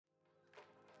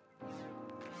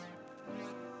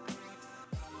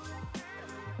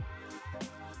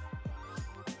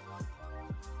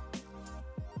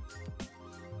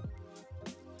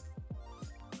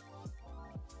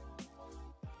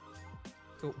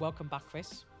Cool. Welcome back,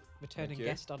 Chris. Returning Thank you.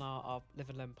 guest on our Live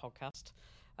and Learn podcast.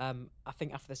 I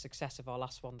think after the success of our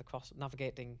last one,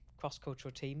 navigating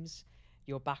cross-cultural teams,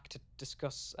 you're back to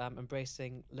discuss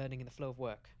embracing learning in the flow of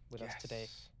work with us today.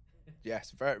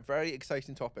 Yes, very very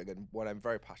exciting topic and one I'm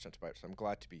very passionate about. So I'm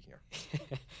glad to be here.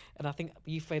 And I think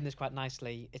you framed this quite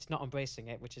nicely. It's not embracing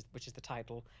it, which is the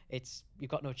title. It's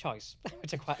you've got no choice,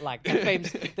 which I quite like. That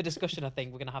frames the discussion I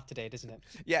think we're going to have today, doesn't it?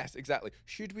 Yes, exactly.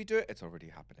 Should we do it? It's already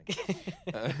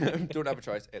happening. Don't have a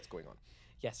choice. It's going on.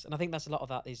 Yes, and I think that's a lot of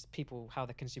that is people how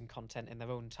they consume content in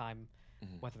their own time,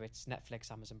 whether it's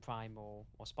Netflix, Amazon Prime, or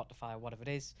Spotify, or whatever it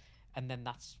is, and then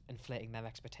that's inflating their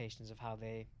expectations of how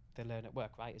they learn at work,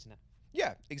 right? Isn't it?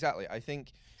 Yeah, exactly. I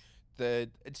think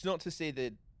it's not to say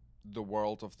that the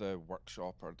world of the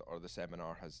workshop or the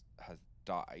seminar has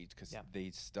died, because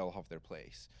they still have their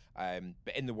place.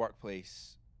 But in the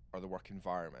workplace or the work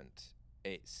environment,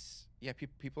 it's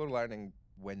people are learning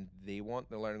when they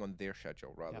want. They're learning on their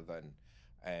schedule rather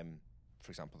than, for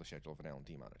example, the schedule of an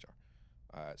L&D manager.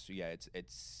 So yeah,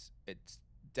 it's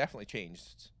definitely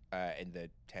changed in the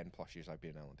 10 plus years I've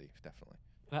been in L&D. Definitely.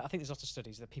 I think there's lots of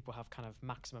studies that people have kind of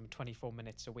maximum 24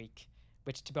 minutes a week,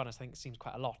 which, to be honest, I think seems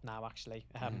quite a lot now, actually,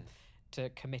 to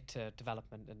commit to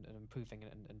development and improving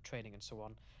and training and so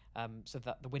on. So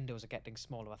that the windows are getting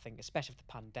smaller, I think, especially with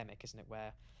the pandemic, isn't it,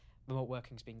 where remote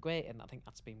working's been great, and I think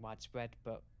that's been widespread,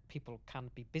 but people can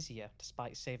be busier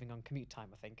despite saving on commute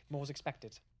time, I think. More was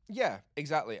expected. Yeah,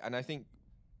 exactly. And I think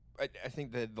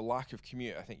the lack of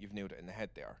commute, I think you've nailed it in the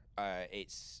head there.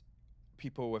 It's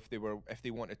people, if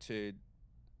they wanted to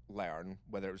learn,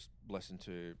 whether it was listen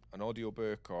to an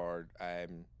audiobook or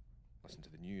listen to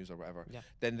the news or whatever,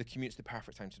 then the commute's the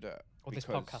perfect time to do it. Or this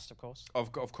podcast, of course.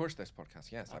 Of course, this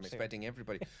podcast. Yes, absolutely. I'm expecting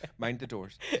everybody. Mind the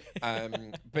doors.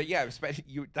 But yeah,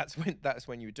 that's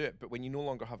when you do it. But when you no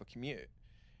longer have a commute,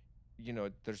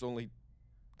 there's only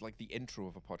like the intro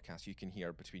of a podcast you can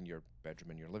hear between your bedroom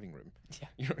and your living room.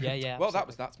 Yeah. Well,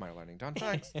 that's my learning done.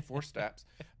 Thanks. 4 steps.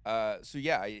 So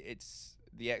yeah, it's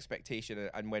the expectation,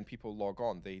 and when people log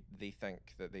on, they think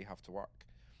that they have to work.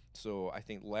 So I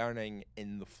think learning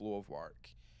in the flow of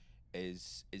work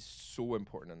is so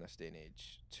important in this day and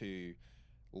age to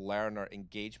learner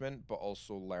engagement, but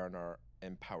also learner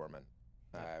empowerment,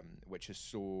 which is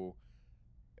so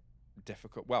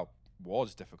difficult. Well,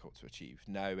 was difficult to achieve.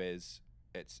 Now it's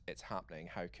happening.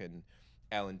 How can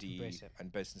L&D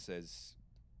and businesses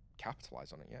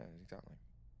capitalize on it? Yeah, exactly.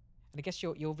 And I guess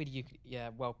you're really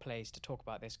well placed to talk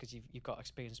about this because you've got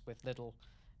experience with Lidl.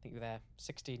 I think you were there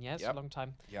 16 years, a long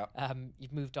time. Yeah.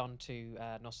 You've moved on to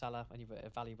Norcella and you've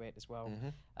Evaluate as well.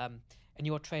 Mm-hmm. And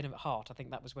you're a trainer at heart. I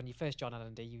think that was when you first joined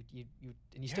L&D.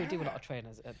 You still do a lot of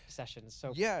trainers sessions.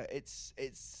 So yeah, it's.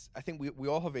 I think we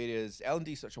all have areas.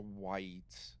 L&D is such a wide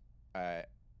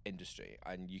industry,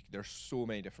 and there's so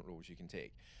many different roles you can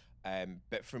take.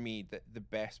 But for me, the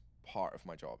best part of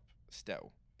my job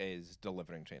still is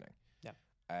delivering training.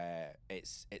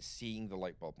 It's seeing the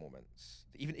light bulb moments.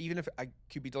 Even if I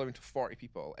could be delivering to 40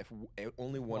 people, if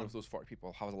only one of those 40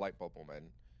 people has a light bulb moment,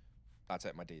 that's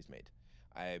it. My day's made.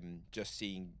 Just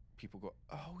seeing people go,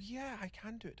 oh yeah, I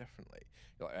can do it differently.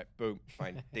 You're like, right, boom,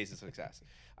 fine, day's a success.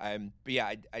 But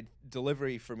yeah,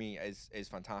 delivery for me is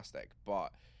fantastic.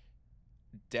 But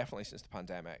definitely since the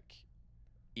pandemic,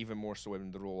 even more so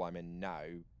in the role I'm in now,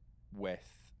 with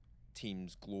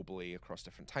teams globally across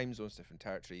different time zones, different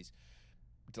territories,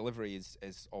 delivery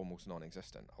is almost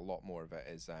non-existent. A lot more of it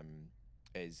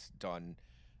is done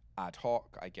ad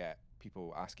hoc. I get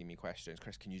people asking me questions.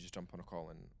 Chris, can you just jump on a call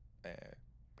and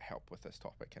help with this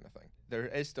topic, kind of thing. There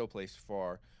is still place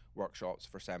for workshops,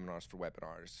 for seminars, for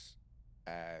webinars,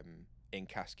 in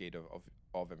cascade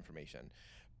of information.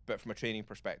 But from a training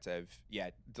perspective, yeah,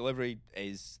 delivery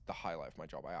is the highlight of my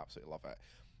job. I absolutely love it.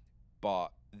 But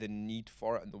the need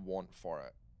for it and the want for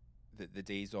it, the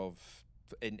days of,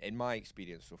 in my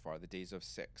experience so far, the days of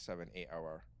 6, 7, 8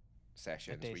 hour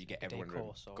sessions where you get everyone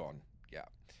gone. Yeah.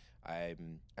 I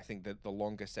think that the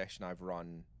longest session I've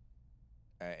run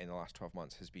in the last 12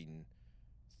 months has been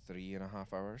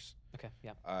 3.5 hours. Okay,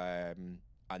 yeah.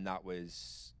 And that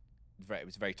was it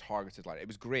was very targeted. Like, it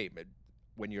was great, but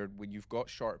when you've got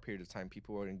short period of time,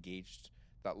 people are engaged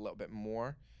that little bit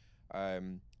more. I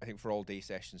think for all day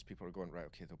sessions, people are going, right,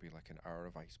 okay, there'll be like an hour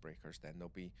of icebreakers, then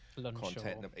there'll be lunch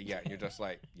content. And you're just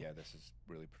like, yeah, this is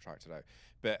really protracted out.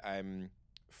 But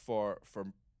for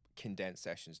condensed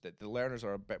sessions, that the learners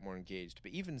are a bit more engaged.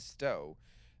 But even still,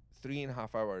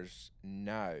 3.5 hours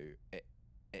now,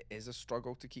 it is a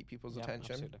struggle to keep people's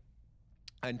attention. Absolutely.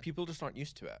 And people just aren't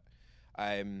used to it.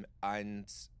 And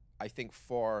I think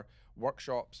for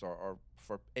workshops or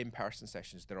for in-person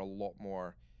sessions, they're a lot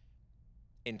more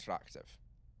interactive.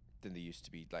 than they used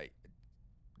to be. Like,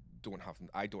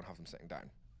 I don't have them sitting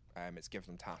down. It's give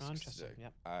them tasks to do. Interesting,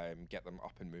 yeah. Get them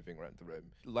up and moving around the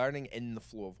room. Learning in the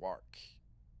flow of work,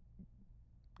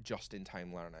 just in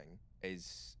time learning,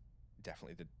 is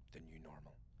definitely the new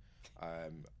normal.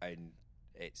 And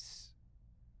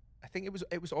I think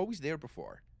it was always there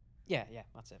before, Yeah,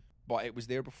 that's it. but it was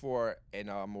there before in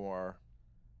a more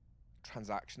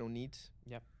transactional need.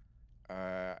 Yep.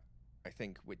 I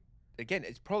think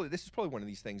this is probably one of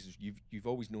these things you've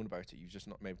always known about it. You've just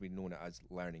not maybe known it as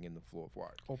learning in the flow of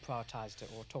work. Or prioritised it,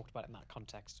 or talked about it in that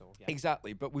context, or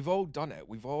Exactly. But we've all done it.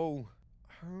 How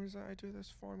is that I do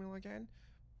this formula again?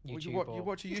 YouTube. Well, you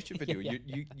watch a YouTube video.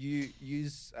 You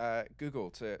use Google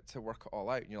to work it all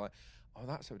out, and you're like, oh,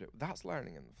 that's how we do it. That's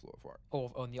learning in the flow of work.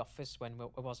 Or in the office when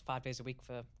it was 5 days a week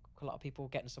for a lot of people,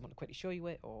 getting someone to quickly show you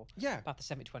it, or about the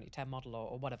 70-20-10 model,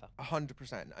 or whatever.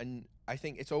 100%. And I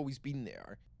think it's always been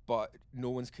there, but no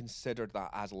one's considered that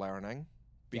as learning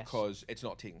because it's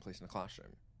not taking place in a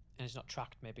classroom. And it's not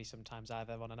tracked maybe sometimes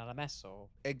either on an LMS or...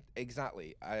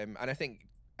 Exactly. And I think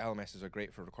LMSs are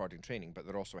great for recording training, but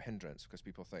they're also a hindrance because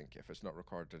people think if it's not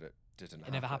recorded, it didn't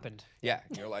happen. It never happened. Yeah.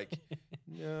 And you're like,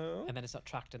 no. And then it's not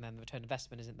tracked, and then the return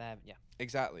investment isn't there. Yeah.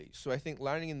 Exactly. So I think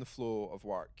learning in the flow of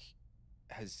work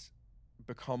has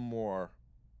become more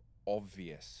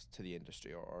obvious to the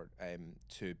industry or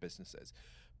to businesses,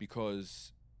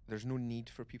 because there's no need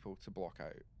for people to block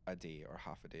out a day or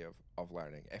half a day of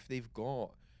learning. If they've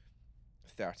got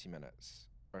 30 minutes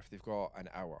or if they've got an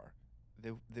hour,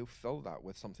 they'll fill that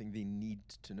with something they need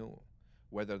to know,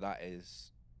 whether that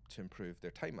is to improve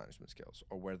their time management skills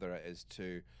or whether it is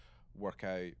to work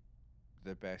out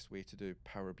the best way to do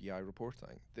Power BI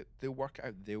reporting. They'll work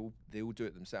out, they'll do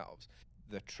it themselves.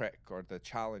 The trick or the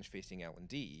challenge facing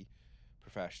L&D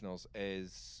professionals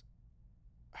is,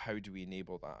 how do we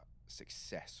enable that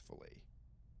successfully,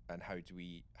 and how do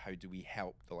we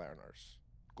help the learners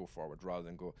go forward rather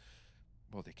than go,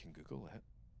 well, they can Google it.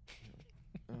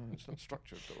 It's not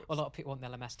structured though. A lot of people want the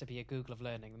LMS to be a Google of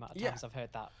learning. The amount of times I've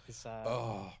heard that is...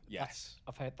 oh, yes.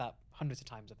 I've heard that hundreds of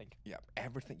times, I think. Yeah,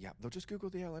 everything. Yeah, they'll just Google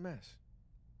the LMS.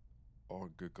 Or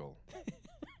Google.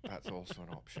 That's also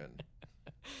an option.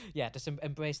 Yeah, just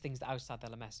embrace things that outside the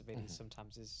LMS really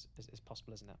sometimes is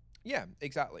possible, isn't it? Yeah,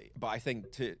 exactly. But I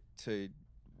think to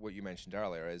what you mentioned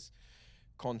earlier is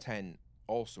content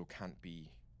also can't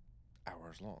be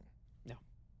hours long. No.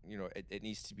 You know, it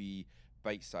needs to be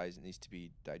bite-sized, it needs to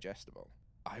be digestible.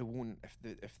 I won't,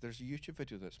 if there's a YouTube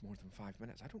video that's more than 5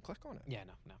 minutes, I don't click on it. Yeah,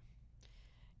 no.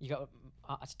 You got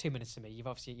it's 2 minutes to me. You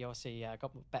obviously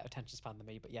got better attention span than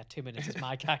me, but yeah, 2 minutes is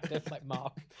my kind of like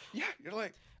mark. Yeah, you're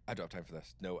like, I don't have time for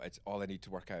this. No, it's all I need to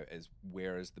work out is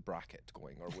where is the bracket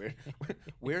going, or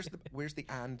where's the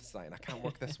and sign. I can't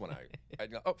work this one out. And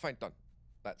you're like, oh, fine, done.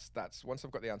 That's once I've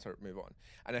got the answer, move on.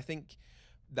 And I think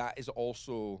that is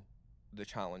also the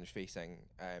challenge facing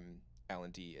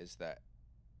L&D, is that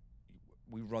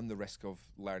we run the risk of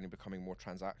learning becoming more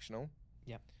transactional.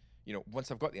 Yeah. You know, once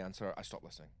I've got the answer, I stop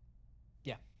listening.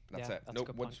 Yeah. That's it. That's No, a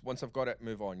good point. once I've got it,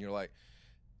 move on. You're like,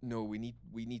 no, we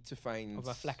need to find, or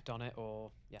reflect on it,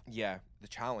 or Yeah. The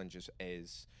challenge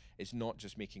is not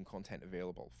just making content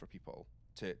available for people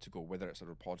to go, whether it's a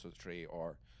repository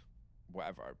or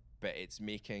whatever, but it's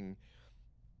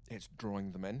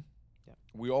drawing them in. Yeah.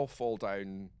 We all fall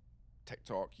down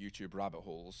TikTok, YouTube rabbit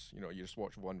holes. You know, you just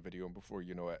watch one video and before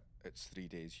you know it, it's 3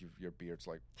 days. Your beard's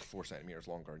like 4 centimeters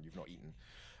longer and you've not eaten.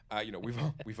 You know,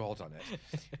 we've all done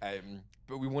it.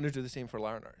 But we want to do the same for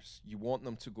learners. You want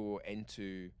them to go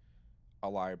into a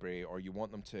library, or you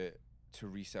want them to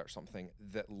research something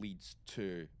that leads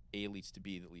to A, leads to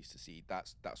B, that leads to C.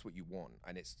 That's what you want,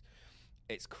 and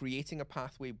it's creating a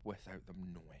pathway without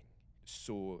them knowing.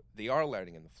 So they are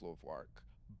learning in the flow of work,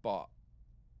 but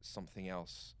something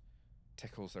else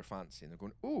tickles their fancy, and they're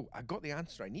going, "Oh, I got the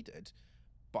answer I needed,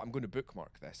 but I'm going to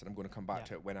bookmark this, and I'm going to come back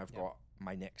to it when I've got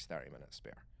my next 30 minutes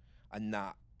spare." And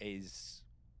that is,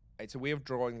 it's a way of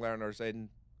drawing learners in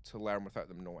to learn without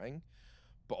them knowing,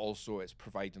 but also it's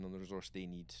providing them the resource they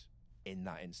need in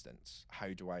that instance.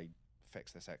 How do I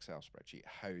fix this Excel spreadsheet?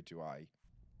 How do I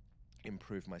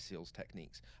improve my sales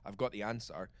techniques? I've got the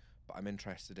answer, but I'm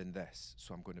interested in this,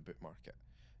 so I'm going to bookmark it.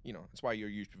 You know, it's why your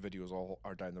YouTube videos all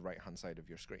are down the right-hand side of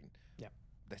your screen. Yeah.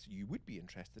 You would be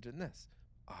interested in this.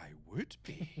 I would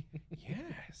be.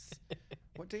 Yes.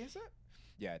 What day is it?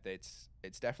 Yeah, it's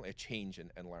definitely a change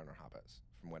in learner habits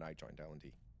from when I joined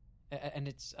L&D. And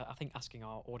it's, I think, asking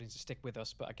our audience to stick with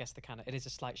us, but I guess it is a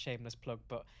slight shameless plug,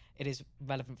 but it is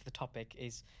relevant for the topic,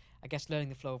 is, I guess, learning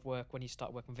the flow of work when you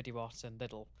start working video arts and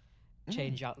Lidl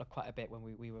changed your outlook quite a bit when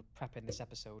we were prepping this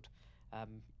episode.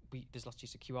 there's lots of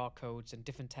use of QR codes and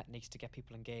different techniques to get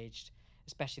people engaged,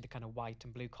 especially the kind of white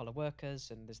and blue collar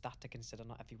workers. And there's that to consider.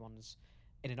 Not everyone's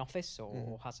in an office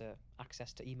or has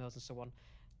access to emails and so on.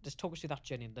 Just talk us through that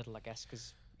journey a little, I guess,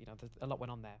 because there's a lot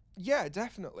went on there. Yeah,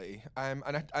 definitely.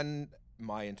 And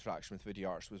my interaction with Video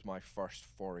Arts was my first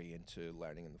foray into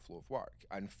learning in the flow of work.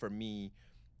 And for me,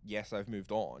 yes, I've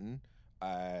moved on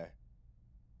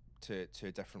to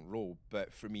a different role,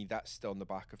 but for me, that's still in the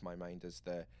back of my mind as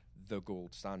the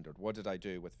gold standard. What did I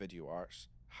do with Video Arts?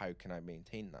 How can I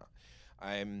maintain that?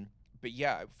 But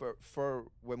yeah, for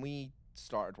when we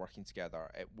started working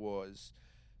together, it was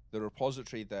the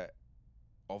repository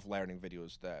of learning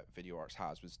videos that Video Arts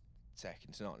has was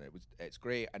second to none. It's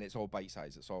great, and it's all bite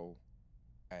size. It's all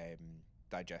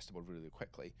digestible really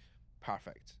quickly.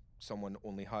 Perfect. Someone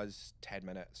only has 10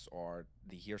 minutes or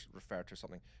they hear referred to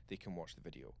something, they can watch the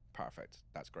video. Perfect.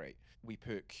 That's great. We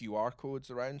put QR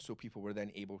codes around so people were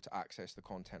then able to access the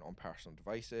content on personal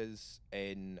devices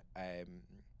in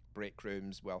break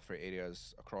rooms, welfare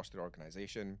areas across their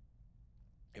organisation.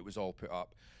 It was all put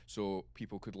up so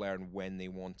people could learn when they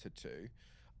wanted to,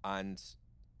 and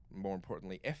more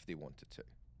importantly, if they wanted to.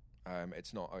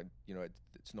 It's not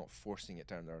it's not forcing it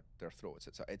down their throats.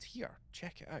 It's here.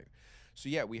 Check it out. So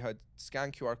yeah, we had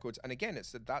scan QR codes, and again,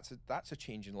 that's a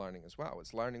change in learning as well.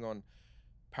 It's learning on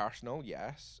personal,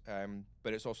 yes,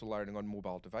 but it's also learning on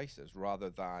mobile devices rather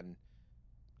than,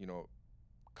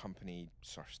 company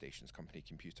surf stations, company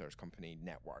computers, company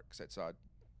networks. It's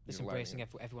embracing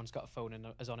everyone's got a phone and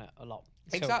is on it a lot.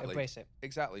 Exactly. So embrace it.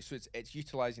 Exactly. So it's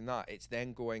utilizing that. It's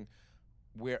then going,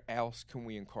 where else can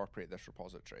we incorporate this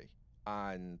repository?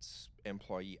 And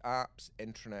employee apps,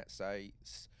 intranet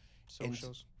sites,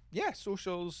 socials.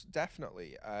 Socials,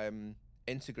 definitely.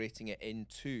 Integrating it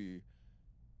into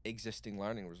existing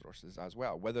learning resources as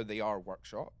well, whether they are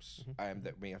workshops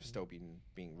that may have still been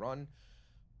being run,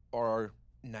 or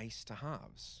nice to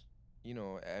haves.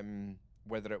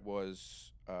 Whether it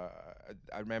was,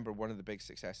 I remember one of the big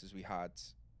successes we had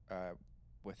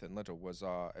within Lidl was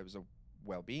it was a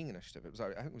well-being initiative.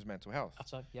 I think it was mental health.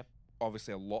 That's right. Yep.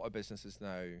 Obviously, a lot of businesses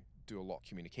now do a lot of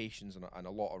communications and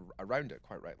a lot around it,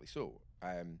 quite rightly so.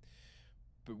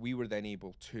 But we were then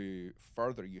able to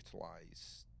further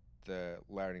utilize the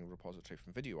learning repository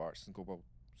from Video Arts and go, well,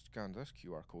 scan this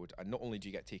QR code, and not only do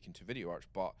you get taken to Video Arts,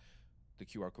 but the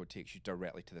QR code takes you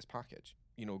directly to this package.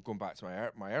 Going back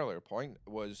to my earlier point,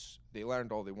 was they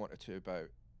learned all they wanted to about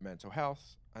mental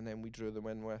health, and then we drew them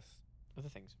in with other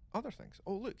things.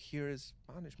 Oh, look, here is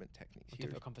management techniques.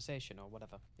 Here's a conversation or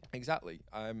whatever. Yeah. Exactly.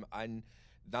 And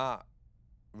that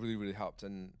really, really helped.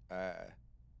 And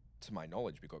to my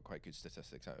knowledge, we got quite good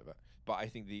statistics out of it. But I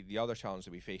think the other challenge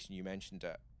that we face, and you mentioned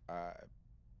it,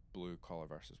 blue collar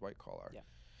versus white collar,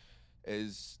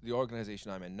 is the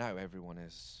organisation I'm in now, everyone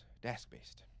is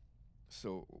desk-based.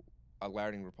 So a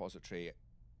learning repository,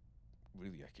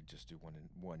 really, I could just do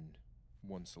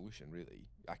one solution, really.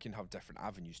 I can have different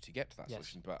avenues to get to that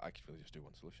solution, but I could really just do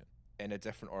one solution. In a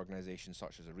different organisation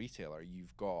such as a retailer,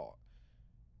 you've got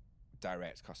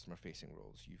direct customer facing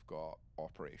roles, you've got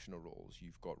operational roles,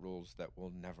 you've got roles that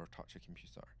will never touch a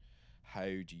computer. How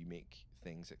do you make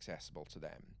things accessible to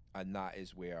them? And that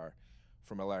is where,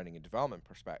 from a learning and development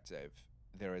perspective,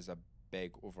 there is a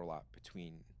big overlap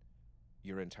between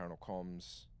your internal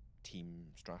comms, team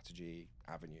strategy,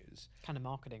 avenues. Kind of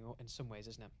marketing in some ways,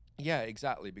 isn't it? Yeah,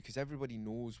 exactly, because everybody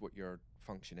knows what your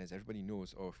function is. Everybody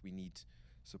knows, if we need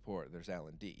support, there's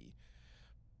L&D.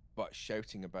 But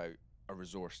shouting about a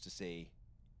resource to say,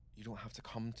 you don't have to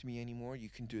come to me anymore, you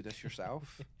can do this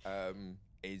yourself,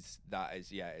 it's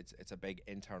a big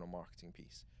internal marketing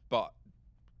piece. But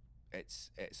it's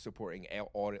supporting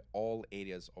all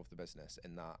areas of the business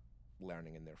in that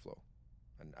learning in their flow.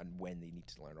 And when they need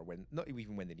to learn, or not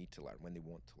even when they need to learn, when they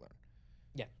want to learn.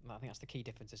 Yeah, I think that's the key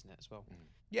difference, isn't it, as well?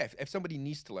 Yeah, if somebody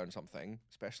needs to learn something,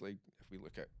 especially if we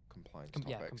look at compliance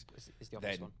topics, is the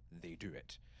obvious then one. they do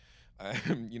it.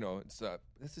 It's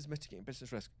this is mitigating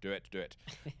business risk. Do it.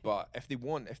 But if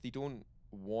they don't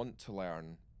want to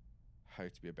learn how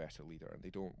to be a better leader, and they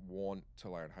don't want to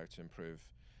learn how to improve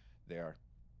their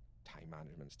time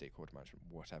management, stakeholder management,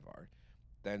 whatever,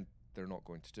 then they're not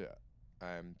going to do it.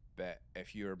 But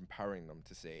if you're empowering them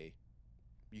to say,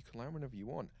 you can learn whenever you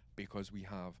want because we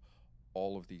have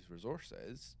all of these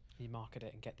resources. You market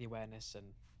it and get the awareness and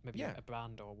maybe a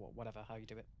brand or whatever, how you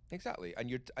do it. Exactly.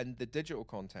 And the digital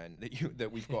content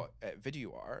that we've got at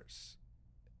Video Arts,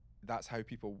 that's how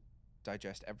people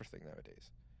digest everything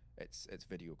nowadays. It's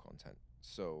video content.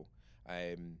 So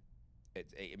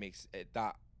it makes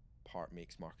that part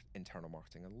makes internal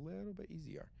marketing a little bit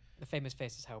easier. The famous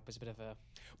faces help is a bit of a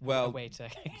Well, way to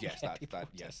yes, get people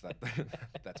to-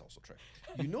 that's also true.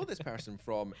 You know this person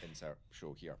from insert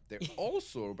show here. They're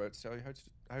also about to tell you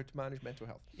how to manage mental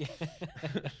health. Yeah.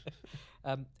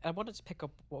 I wanted to pick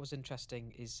up what was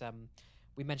interesting is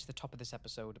we mentioned at the top of this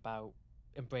episode about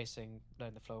embracing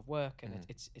learn the flow of work, and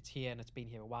it's here and it's been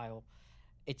here a while.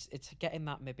 It's getting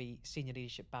that maybe senior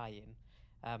leadership buy-in,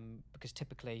 because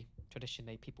typically,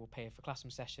 traditionally, people pay for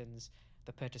classroom sessions.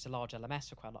 They purchase a large LMS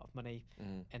for quite a lot of money,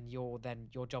 and your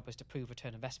job is to prove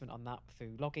return investment on that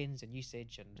through logins and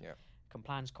usage and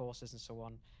compliance courses and so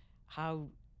on. How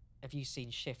have you seen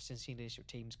shifts in senior leadership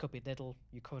teams? Could be little,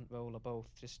 your current role or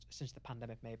both, just since the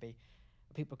pandemic maybe.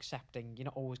 Are people accepting you're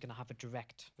not always going to have a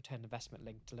direct return investment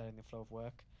link to learning the flow of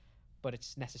work, but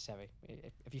it's necessary?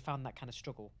 Have you found that kind of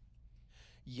struggle?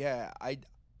 Yeah,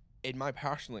 in my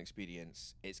personal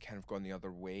experience, it's kind of gone the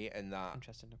other way in that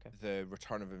Interesting, okay. the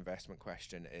return of investment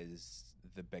question is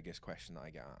the biggest question that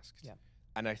I get asked. Yeah.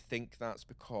 And I think that's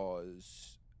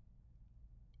because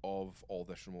of all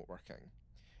this remote working.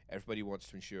 Everybody wants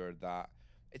to ensure that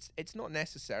it's not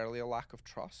necessarily a lack of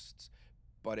trust,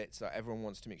 but it's that everyone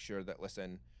wants to make sure that,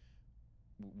 listen,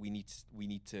 we need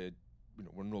to,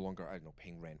 we're no longer, I don't know,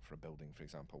 paying rent for a building, for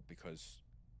example, because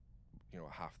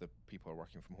half the people are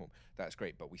working from home. That's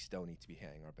great, but we still need to be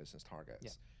hitting our business targets.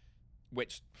 Yeah.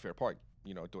 Which, fair point.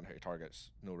 Don't hit your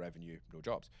targets, no revenue, no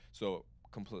jobs. So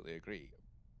completely agree.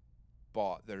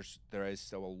 But there is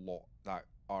still a lot, that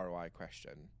ROI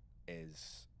question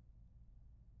is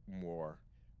more,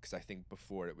 because I think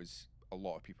before it was a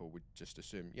lot of people would just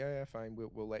assume, yeah, fine,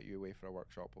 we'll let you away for a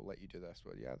workshop, we'll let you do this,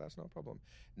 but yeah, that's not a problem.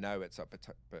 Now it's up,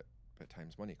 but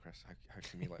times money, Chris. How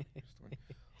can we let?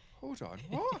 Hold on,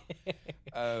 what?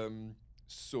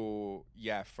 So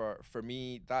yeah, for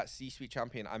me, that C-suite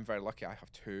champion, I'm very lucky. I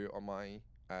have 2 on my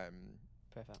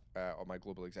Perfect. On my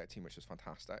global exec team, which is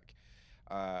fantastic.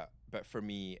 But for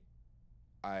me,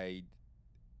 I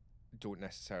don't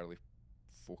necessarily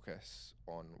focus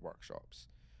on workshops.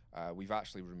 We've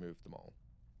actually removed them all.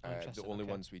 The only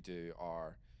ones we do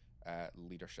are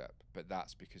leadership, but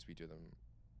that's because we do them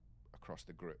across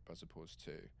the group as opposed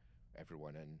to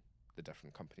everyone in the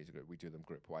different companies. We do them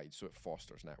group wide, so it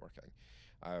fosters networking.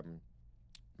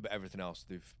 But everything else,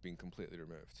 they've been completely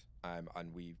removed, and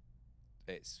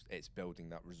it's building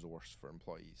that resource for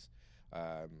employees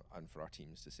and for our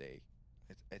teams to say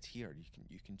it's here.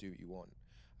 You can do what you want,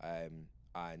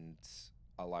 and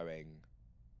allowing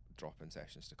drop-in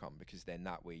sessions to come, because then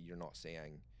that way you're not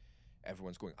saying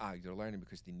everyone's going, they're learning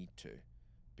because they need to,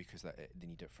 because they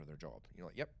need it for their job. You're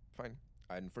like, yep, fine.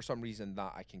 And for some reason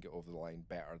that I can get over the line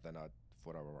better than a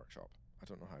 4-hour workshop. I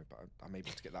don't know how, but I'm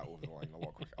able to get that over the line a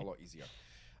lot quicker, a lot easier.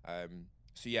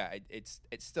 So yeah, it's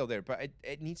still there, but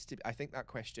it needs to. I think that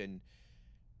question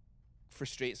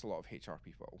frustrates a lot of HR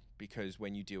people, because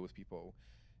when you deal with people,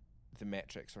 the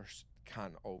metrics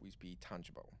can't always be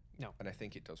tangible. No. And I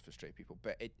think it does frustrate people,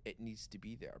 but it needs to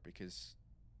be there, because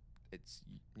it's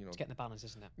it's getting the balance,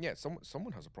 isn't it? Yeah,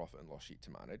 someone has a profit and loss sheet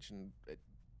to manage, and they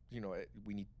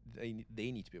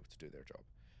need to be able to do their job.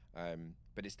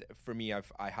 But for me,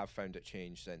 I have found it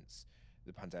change since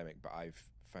the pandemic, but I've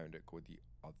found it go the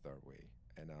other way,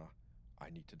 and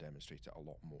I need to demonstrate it a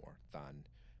lot more than,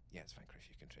 yeah, it's fine, Chris,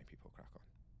 you can train people, crack on.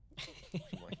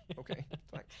 I'm like, okay,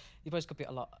 thanks. You've always got to be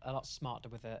a lot smarter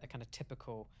with a kind of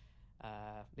typical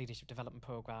leadership development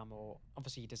program, or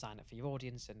obviously you design it for your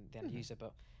audience and the end user,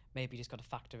 but maybe you just got to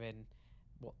factor in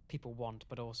what people want,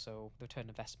 but also the return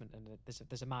investment, and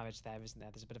there's a marriage there, isn't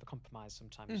there? There's a bit of a compromise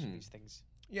sometimes with these things.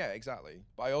 Yeah, exactly.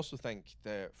 But I also think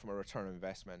that from a return on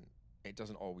investment, it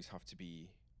doesn't always have to be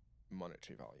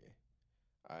monetary value.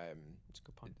 That's a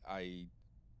good point.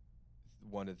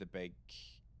 One of the big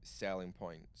selling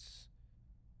points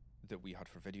that we had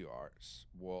for Video Arts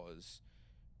was,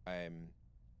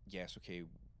 yes, okay,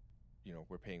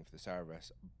 we're paying for the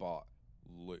service, but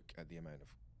look at the amount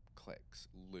of clicks,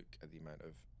 look at the amount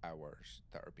of hours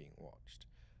that are being watched,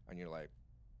 and you're like,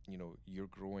 you're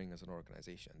growing as an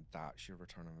organization. That's your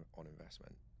return on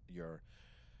investment. Your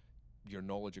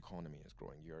knowledge economy is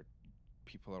growing. Your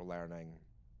people are learning.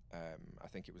 I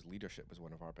think it was leadership was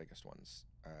one of our biggest ones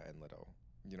in Lido.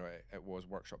 It was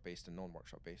workshop based and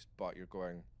non-workshop based, but you're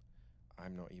going,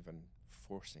 I'm not even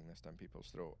forcing this down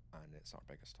people's throat, and it's our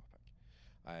biggest topic.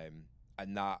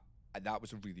 And that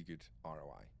was a really good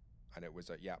ROI. And it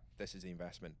was this is the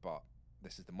investment, but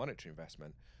this is the monetary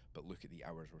investment, but look at the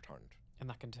hours returned. And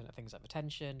that can turn to things like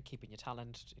retention, keeping your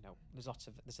talent.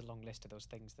 There's a long list of those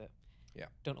things that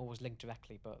don't always link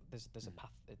directly, but there's a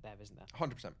path there, isn't there?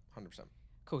 100%.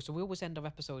 Cool. So we always end our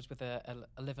episodes with a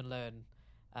live and learn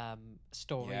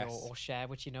story Yes. or share,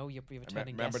 which you're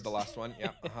returning Remembered the guests. last one.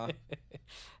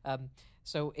 Yeah.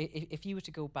 So if you were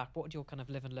to go back, what would your kind of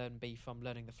live and learn be from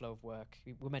learning the flow of work?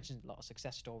 We mentioned a lot of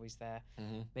success stories there,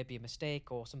 maybe a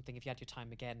mistake or something. If you had your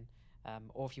time again,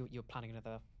 or if you're planning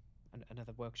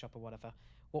another workshop or whatever,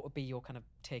 what would be your kind of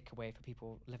takeaway for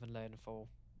people live and learn for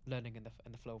learning in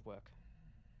the flow of work?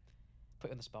 Put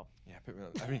you on the spot. Yeah, put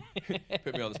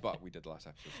me on the spot. We did the last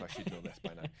episode, so I should know this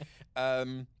by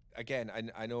now. Again,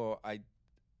 I know I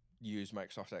use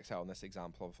Microsoft Excel in this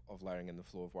example of learning in the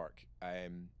flow of work.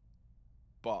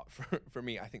 But for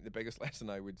me, I think the biggest lesson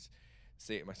I would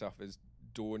say to myself is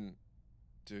don't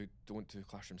do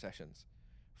classroom sessions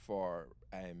for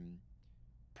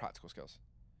practical skills.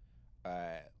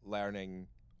 Learning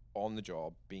on the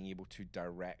job, being able to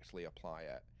directly apply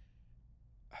it,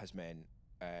 has meant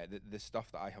the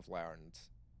stuff that I have learned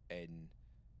in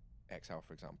Excel,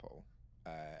 for example,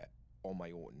 on my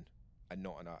own, and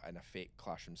not in a fake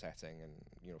classroom setting and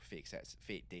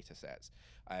fake data sets.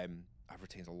 I've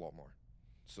retained a lot more.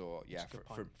 So yeah,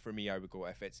 for me, I would go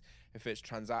if it's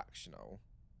transactional.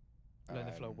 Learn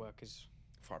the flow of work is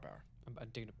far better.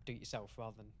 And do it yourself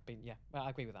rather than being Well, I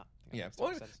agree with that. Yeah,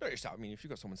 well, not yourself. I mean, if you've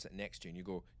got someone sitting next to you and you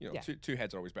go, two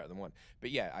heads are always better than one.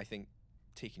 But yeah, I think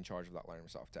taking charge of that learning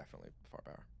myself definitely far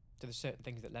better. So there's certain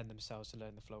things that lend themselves to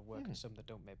learn the flow of work, and some that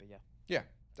don't. Maybe Yeah,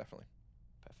 definitely.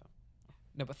 Perfect.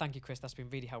 No, but thank you, Chris. That's been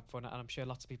really helpful, and I'm sure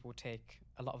lots of people will take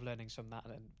a lot of learnings from that,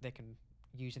 and they can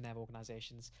use in their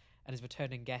organisations. And as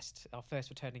our first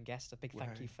returning guest, a big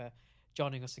thank you for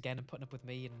joining us again and putting up with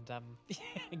me and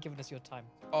and giving us your time.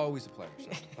 Always a pleasure.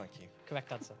 Thank you.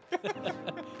 Correct answer.